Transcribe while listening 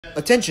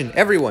Attention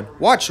everyone,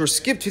 watch or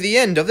skip to the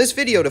end of this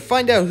video to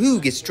find out who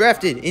gets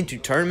drafted into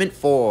Tournament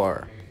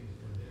 4.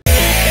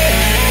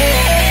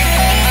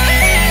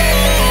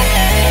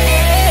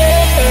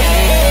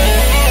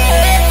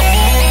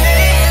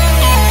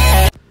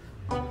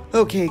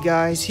 Okay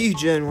guys,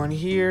 HugeN1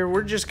 here.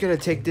 We're just gonna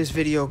take this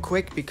video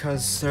quick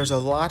because there's a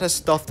lot of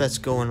stuff that's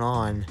going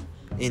on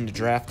in the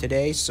draft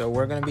today. So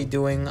we're gonna be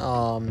doing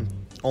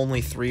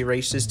only 3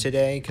 races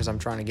today because I'm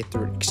trying to get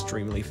through it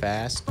extremely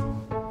fast.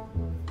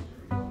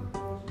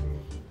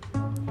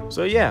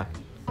 So yeah,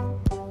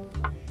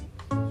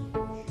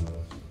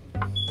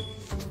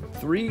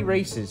 3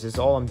 races is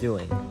all I'm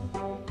doing.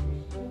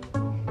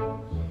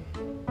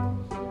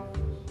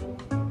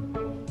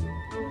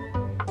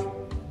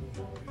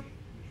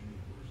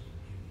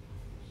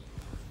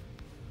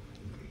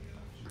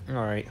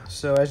 Alright,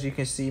 so as you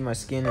can see, my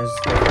skin is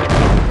different.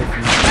 If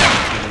you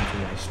tune into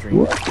my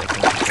stream, it's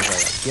different because I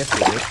got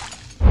gifted it.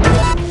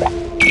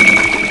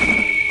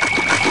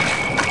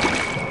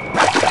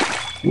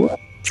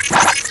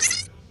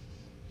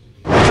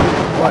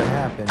 What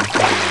happened?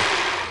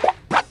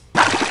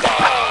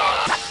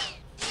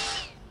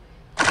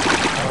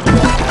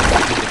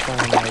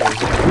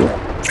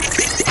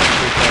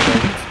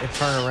 It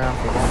turned around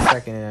for 1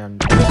 second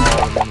and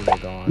all the numbers are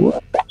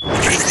gone.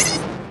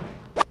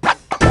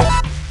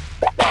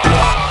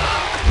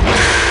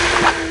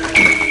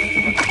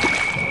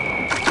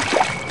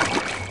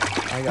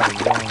 I got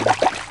it wrong.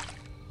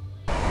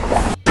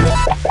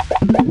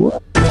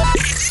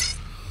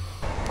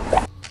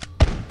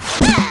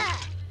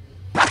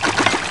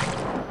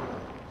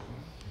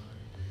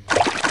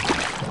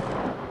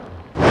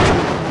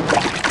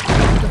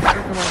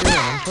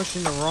 I'm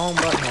pushing the wrong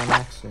button on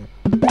accident.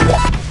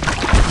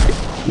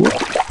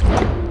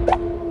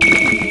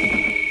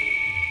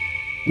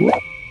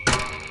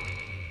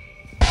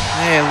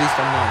 Hey, at least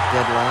I'm not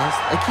dead last.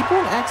 I keep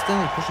on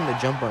accidentally pushing the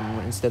jump button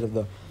instead of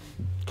the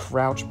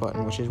crouch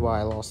button, which is why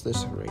I lost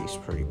this race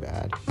pretty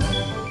bad.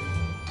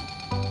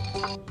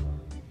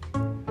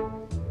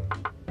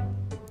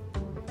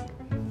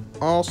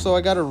 Also,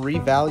 I gotta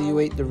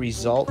reevaluate the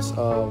results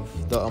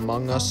of the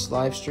Among Us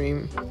live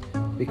stream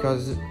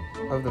because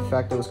of the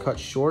fact that it was cut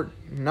short.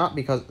 Not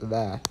because of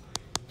that,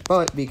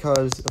 but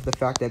because of the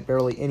fact that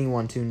barely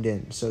anyone tuned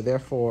in. So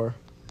therefore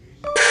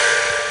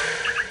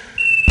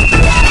I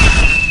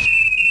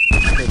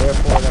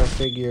gotta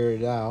figure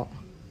it out.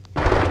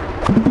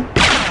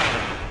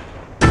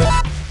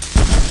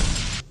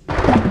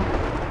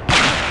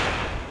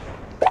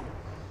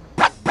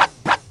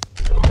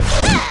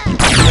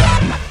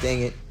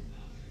 Dang it.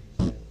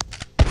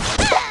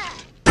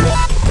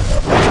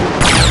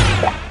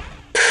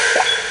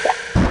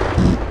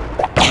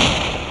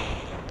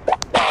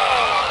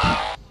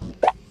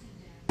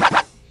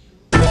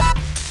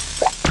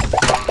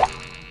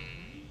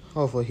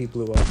 Hopefully he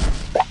blew up.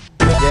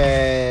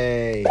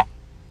 Yay!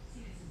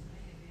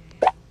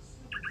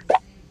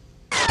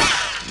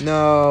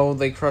 No,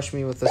 they crushed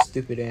me with a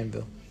stupid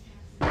anvil.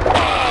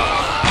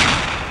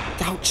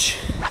 Ouch!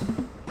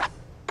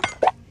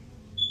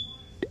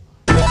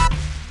 I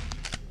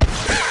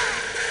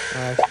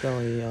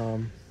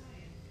accidentally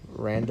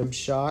random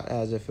shot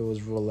as if it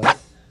was roulette.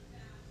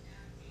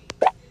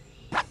 Got him.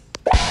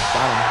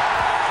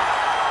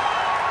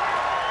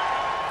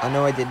 I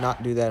know I did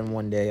not do that in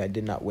one day. I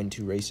did not win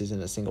 2 races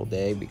in a single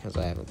day because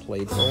I haven't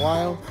played for a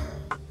while.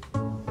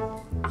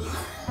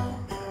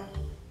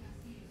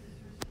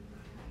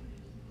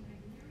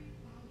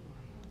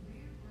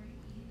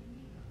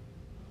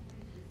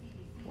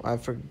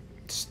 For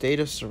state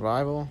of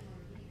survival.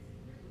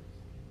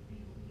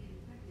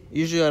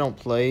 Usually I don't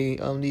play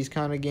these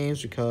kind of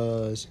games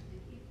because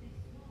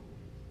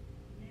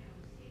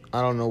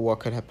I don't know what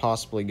could have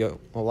possibly go.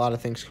 A lot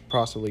of things could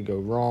possibly go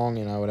wrong,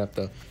 and I would have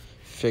to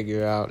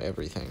figure out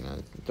everything. I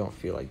don't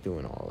feel like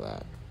doing all of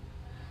that.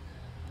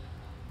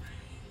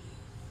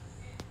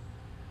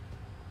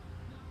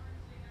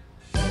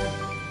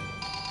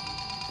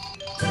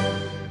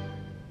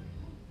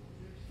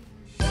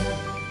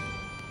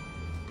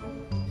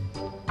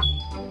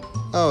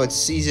 Oh, it's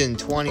season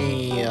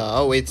 20.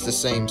 Oh, it's the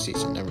same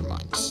season. Never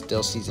mind.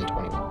 Still season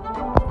 21.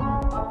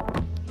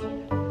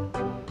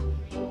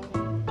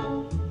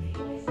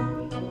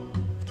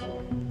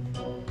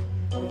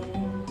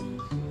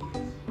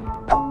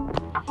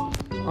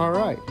 All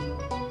right.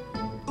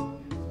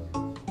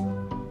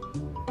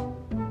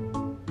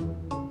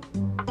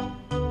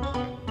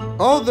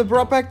 Oh, they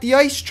brought back the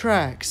ice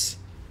tracks.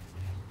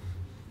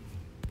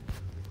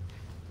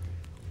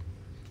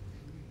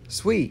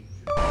 Sweet.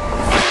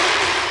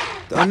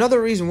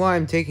 Another reason why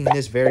I'm taking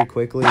this very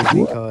quickly is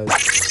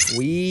because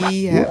we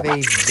have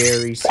a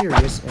very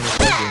serious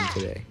NFL game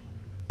today.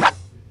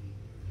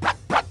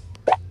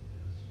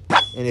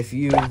 And if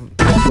you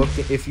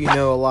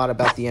know a lot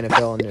about the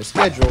NFL and their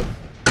schedule,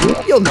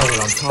 you'll know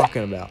what I'm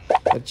talking about.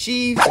 The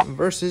Chiefs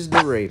versus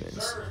the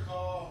Ravens.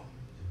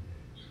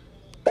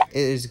 It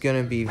is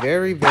going to be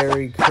very,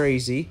 very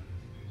crazy.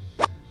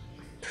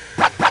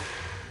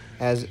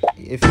 As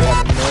if you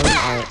haven't known,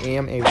 I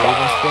am a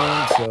Ravens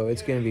fan, so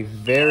it's going to be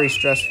very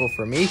stressful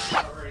for me.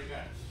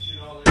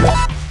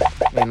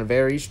 And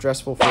very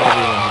stressful for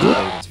everyone who's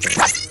a Ravens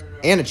fan.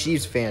 And a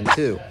Chiefs fan,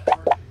 too.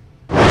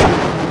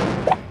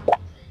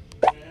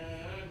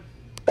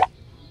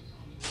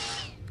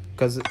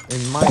 Because,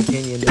 in my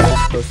opinion, this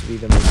is supposed to be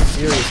the most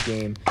serious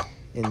game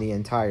in the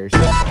entire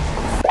season.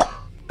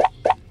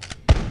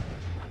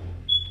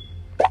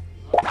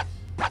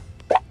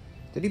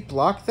 Did he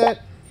block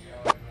that?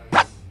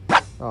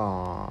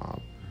 Aw,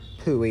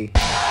 pooey.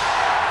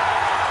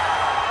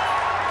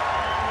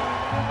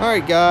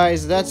 Alright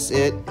guys, that's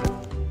it.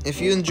 If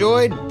you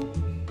enjoyed,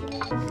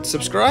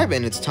 subscribe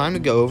and it's time to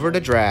go over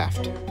the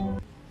draft.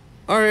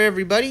 Alright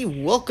everybody,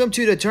 welcome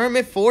to the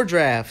Tournament 4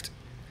 draft.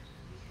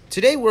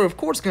 Today we're of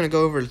course going to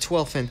go over the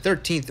 12th and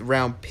 13th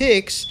round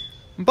picks,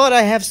 but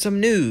I have some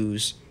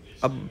news.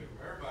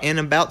 And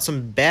about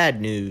some bad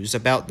news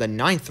about the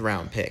 9th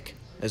round pick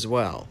as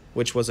well,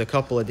 which was a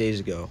couple of days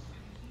ago.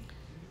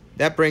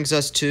 That brings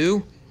us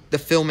to the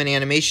Film and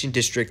Animation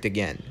District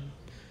again.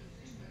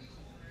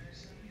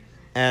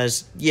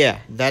 That's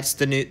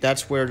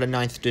where the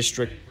 9th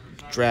district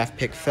draft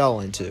pick fell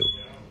into.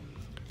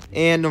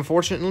 And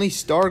unfortunately,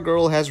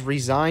 Stargirl has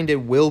resigned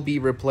and will be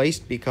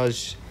replaced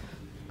because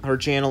her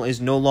channel is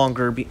no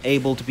longer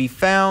able to be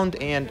found,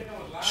 and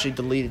she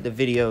deleted the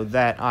video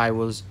that I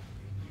was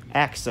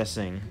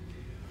accessing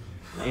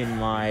in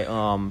my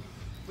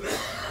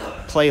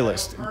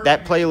playlist.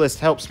 That playlist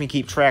helps me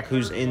keep track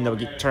who's in the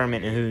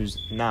tournament and who's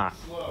not.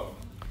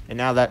 And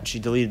now that she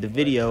deleted the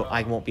video,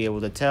 I won't be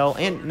able to tell.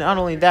 And not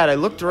only that, I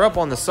looked her up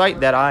on the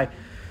site that I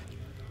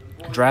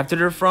drafted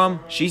her from.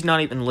 She's not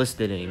even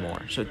listed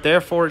anymore. So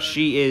therefore,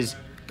 she is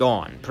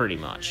gone, pretty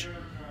much.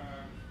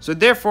 So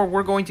therefore,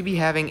 we're going to be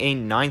having a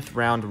 9th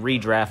round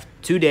redraft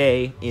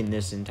today in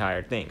this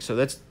entire thing. So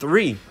that's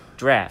 3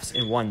 drafts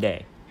in one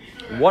day.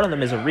 One of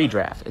them is a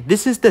redraft.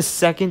 This is the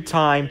second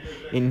time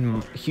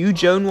in Hugh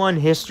Zone 1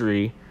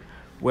 history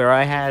where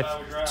I had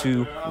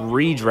to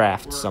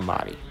redraft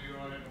somebody.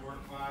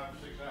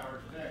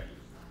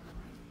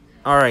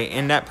 Alright,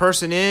 and that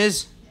person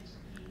is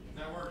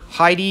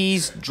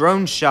Heidi's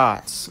Drone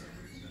Shots.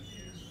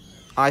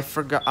 I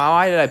forgot.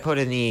 Why did I put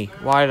an E?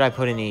 Why did I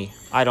put an E?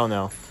 I don't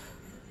know.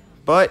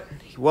 But,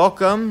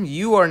 welcome.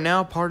 You are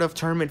now part of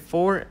Tournament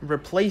 4,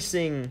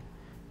 replacing...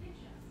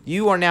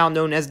 You are now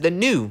known as the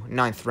new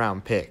 9th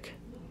round pick.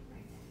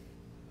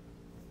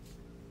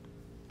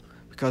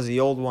 Because the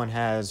old one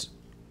has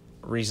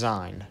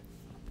resigned.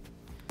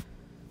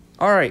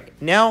 Alright,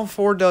 now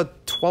for the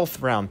 12th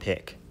round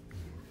pick.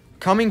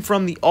 Coming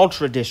from the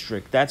Ultra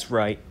District, that's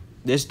right.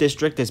 This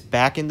district is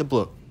back in the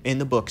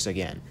books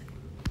again.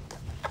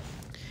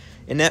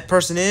 And that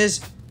person is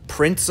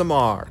Prince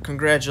Amar.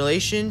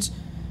 Congratulations.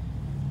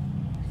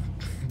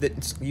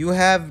 You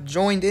have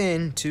joined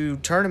in to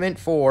Tournament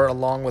 4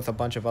 along with a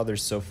bunch of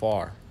others so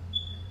far.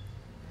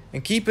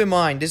 And keep in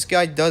mind, this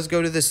guy does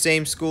go to the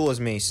same school as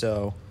me,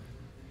 so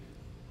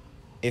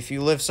if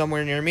you live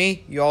somewhere near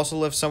me, you also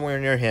live somewhere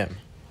near him.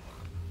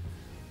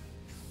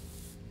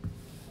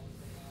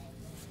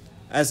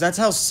 As that's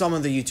how some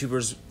of the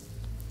YouTubers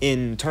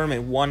in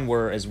Tournament 1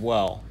 were as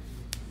well.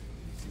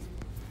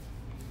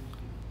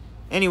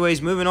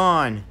 Anyways, moving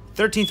on.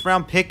 13th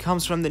round pick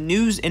comes from the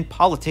News and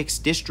Politics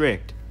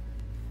District.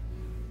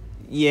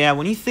 Yeah,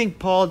 when you think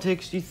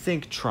politics, you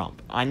think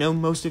Trump. I know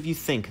most of you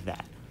think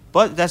that.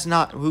 But that's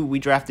not who we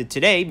drafted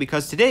today,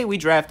 because today we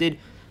drafted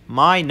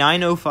my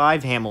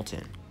 905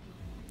 Hamilton.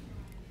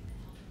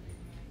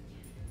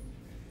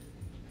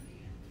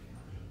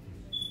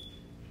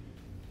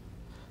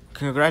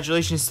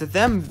 Congratulations to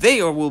them.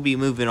 They will be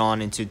moving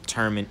on into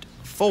Tournament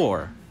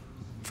 4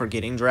 for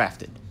getting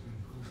drafted.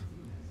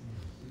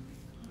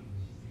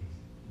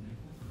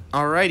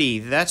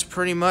 Alrighty, that's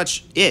pretty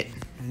much it.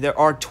 There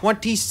are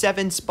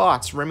 27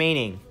 spots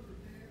remaining.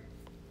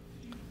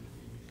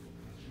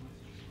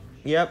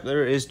 Yep,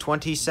 there is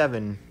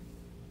 27.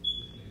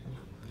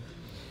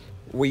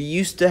 We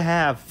used to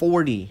have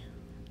 40.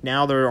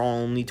 Now there are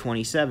only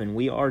 27.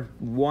 We are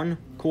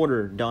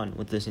 1/4 done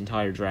with this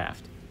entire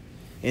draft.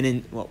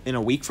 And in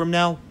a week from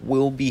now,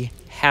 we'll be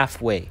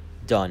halfway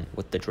done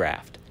with the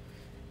draft.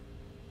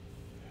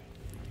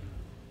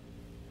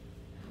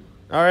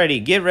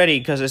 Alrighty, get ready,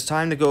 because it's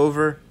time to go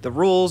over the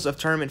rules of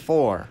Tournament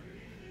 4.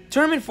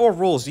 Tournament 4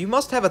 rules. You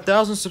must have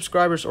 1,000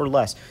 subscribers or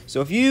less.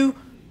 So if you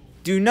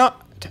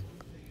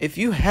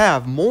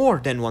have more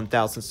than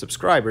 1,000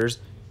 subscribers,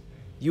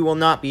 you will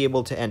not be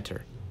able to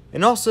enter.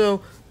 And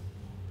also,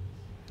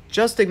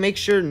 just to make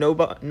sure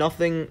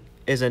nothing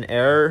is an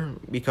error,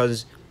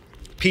 because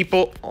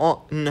people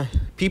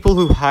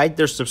who hide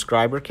their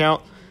subscriber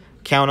count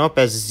up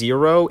as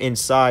 0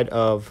 inside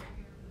of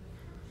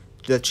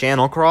the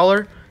channel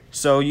crawler.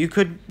 So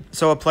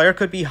a player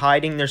could be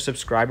hiding their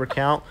subscriber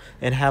count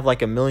and have like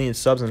 1 million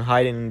subs and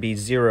hide it and be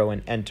 0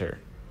 and enter.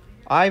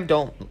 I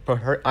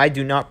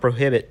do not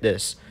prohibit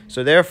this.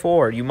 So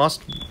therefore, you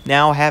must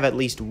now have at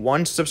least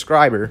 1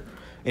 subscriber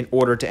in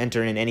order to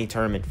enter in any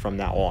tournament from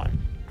now on.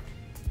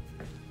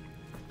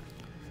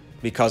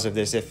 Because of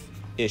this, if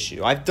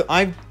issue.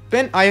 I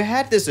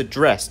had this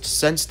addressed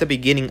since the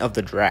beginning of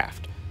the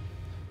draft.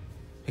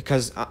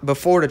 Because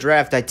before the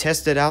draft, I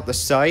tested out the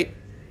site,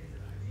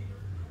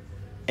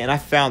 and I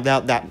found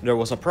out that there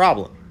was a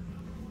problem.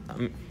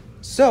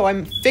 So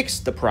I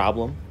fixed the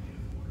problem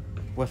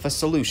with a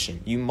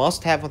solution. You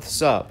must have a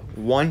sub.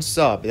 One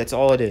sub. That's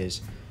all it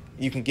is.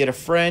 You can get a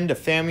friend, a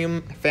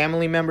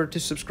family member to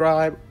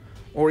subscribe,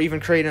 or even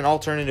create an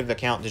alternative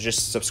account to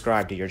just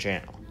subscribe to your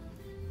channel.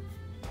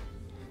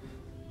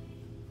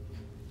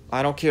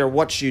 I don't care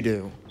what you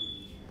do.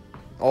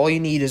 All you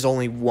need is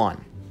only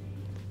one.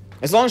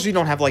 As long as you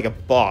don't have like a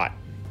bot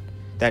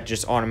that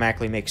just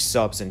automatically makes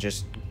subs and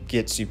just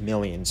gets you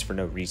millions for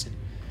no reason.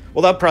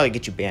 Well, that'll probably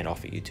get you banned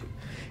off of YouTube.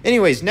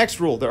 Anyways, next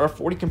rule, there are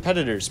 40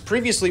 competitors.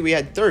 Previously, we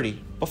had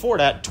 30. Before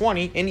that,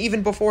 20. And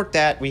even before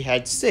that, we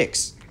had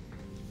 6.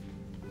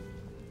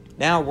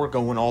 Now we're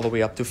going all the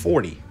way up to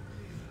 40,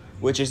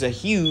 which is a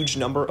huge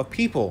number of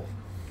people.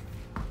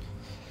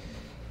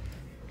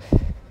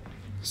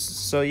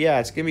 So yeah,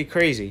 it's going to be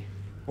crazy.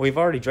 We've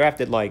already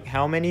drafted like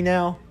how many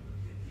now?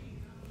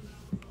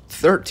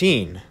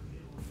 13.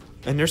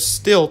 And there's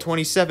still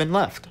 27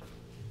 left.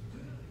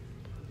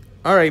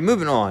 Alright,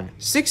 moving on.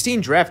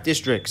 16 draft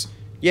districts.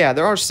 Yeah,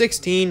 there are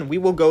 16. We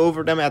will go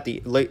over them at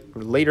the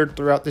later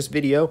throughout this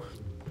video.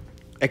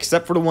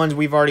 Except for the ones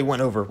we've already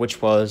went over,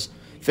 which was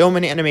Film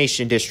and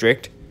Animation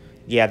District.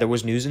 Yeah, there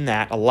was news in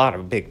that. A lot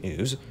of big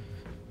news.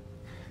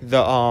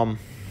 The,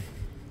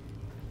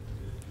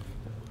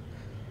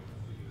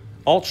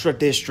 Ultra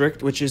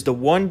District, which is the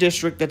one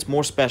district that's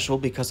more special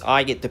because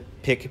I get to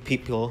pick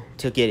people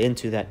to get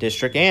into that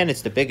district, and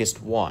it's the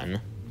biggest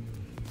one.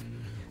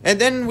 And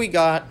then we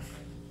got,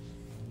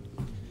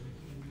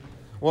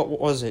 what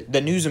was it? The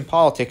News and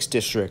Politics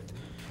District,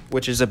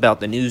 which is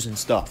about the news and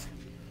stuff.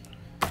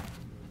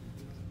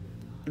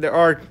 There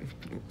are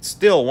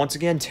still, once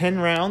again, 10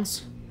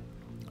 rounds.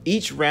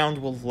 Each round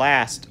will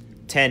last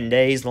 10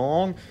 days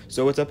long,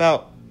 so it's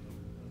about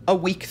a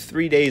week,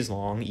 3 days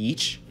long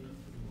each.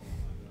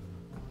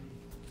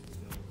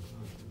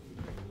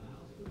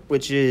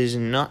 Which is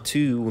not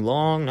too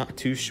long, not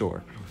too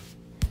short.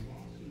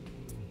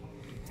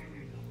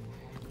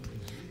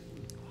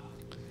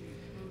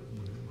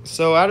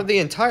 So out of the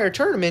entire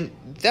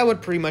tournament, that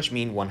would pretty much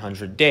mean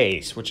 100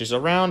 days, which is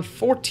around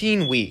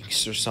 14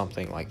 weeks or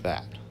something like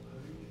that.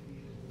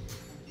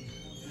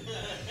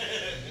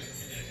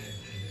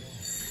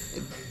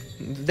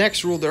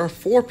 Next rule, there are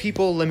 4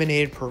 people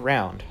eliminated per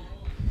round.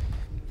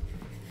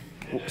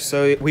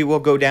 So we will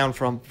go down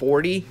from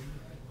 40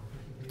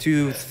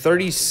 to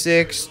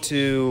 36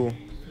 to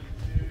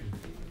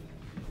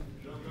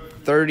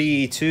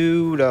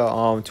 32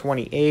 to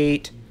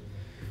 28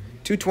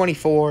 to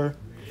 24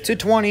 to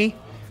 20,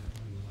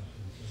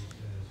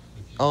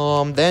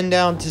 then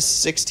down to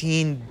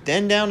 16,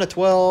 then down to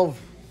 12,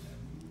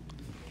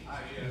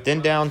 then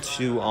down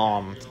to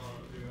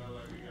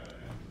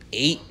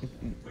 8,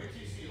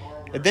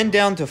 and then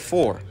down to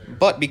 4.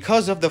 But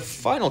because of the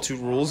final 2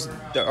 rules,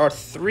 there are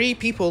 3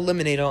 people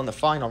eliminated on the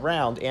final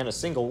round and a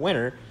single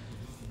winner.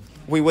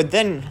 We would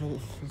then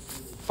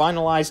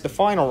finalize the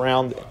final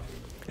round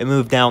and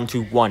move down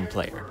to 1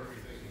 player.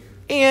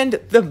 And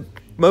the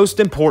most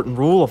important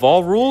rule of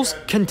all rules,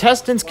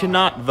 contestants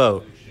cannot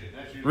vote.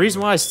 The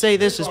reason why I say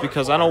this is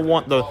because I don't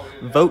want the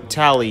vote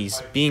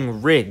tallies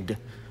being rigged.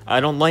 I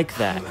don't like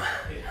that.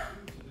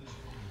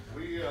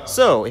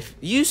 So, if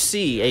you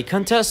see a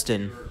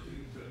contestant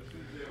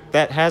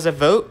that has a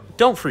vote,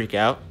 don't freak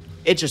out.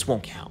 It just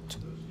won't count.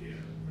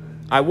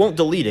 I won't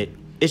delete it.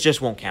 It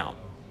just won't count.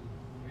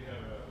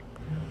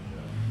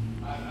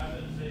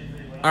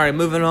 Alright,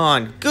 moving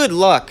on. Good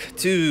luck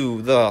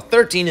to the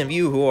 13 of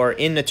you who are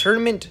in the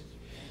tournament.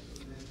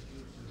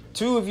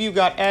 2 of you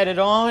got added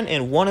on,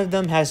 and 1 of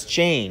them has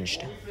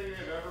changed.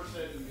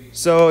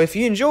 So, if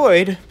you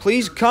enjoyed,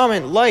 please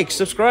comment, like,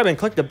 subscribe, and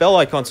click the bell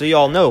icon so you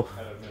all know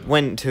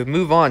when to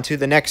move on to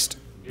the next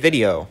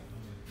video.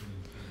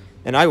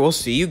 And I will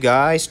see you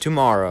guys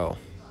tomorrow.